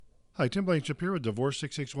Hi, Tim Blankenship here with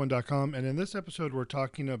Divorce661.com. And in this episode, we're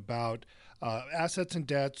talking about assets and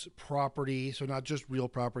debts, property. So, not just real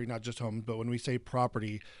property, not just homes, but when we say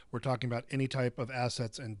property, we're talking about any type of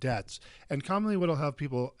assets and debts. And commonly, what I'll have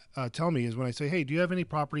people tell me is when I say, hey, do you have any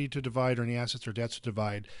property to divide or any assets or debts to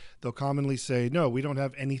divide? They'll commonly say, no, we don't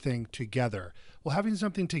have anything together. Well, having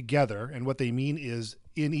something together, and what they mean is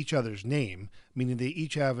in each other's name, meaning they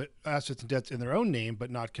each have assets and debts in their own name, but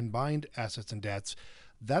not combined assets and debts.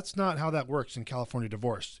 That's not how that works in California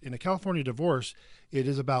divorce. In a California divorce, it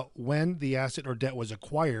is about when the asset or debt was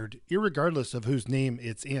acquired, irregardless of whose name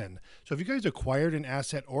it's in. So if you guys acquired an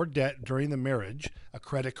asset or debt during the marriage, a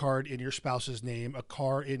credit card in your spouse's name, a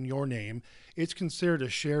car in your name, it's considered a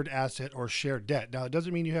shared asset or shared debt. Now, it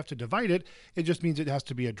doesn't mean you have to divide it. It just means it has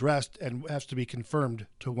to be addressed and has to be confirmed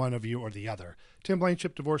to one of you or the other. Tim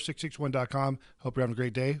Blankenship, Divorce661.com. Hope you're having a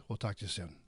great day. We'll talk to you soon.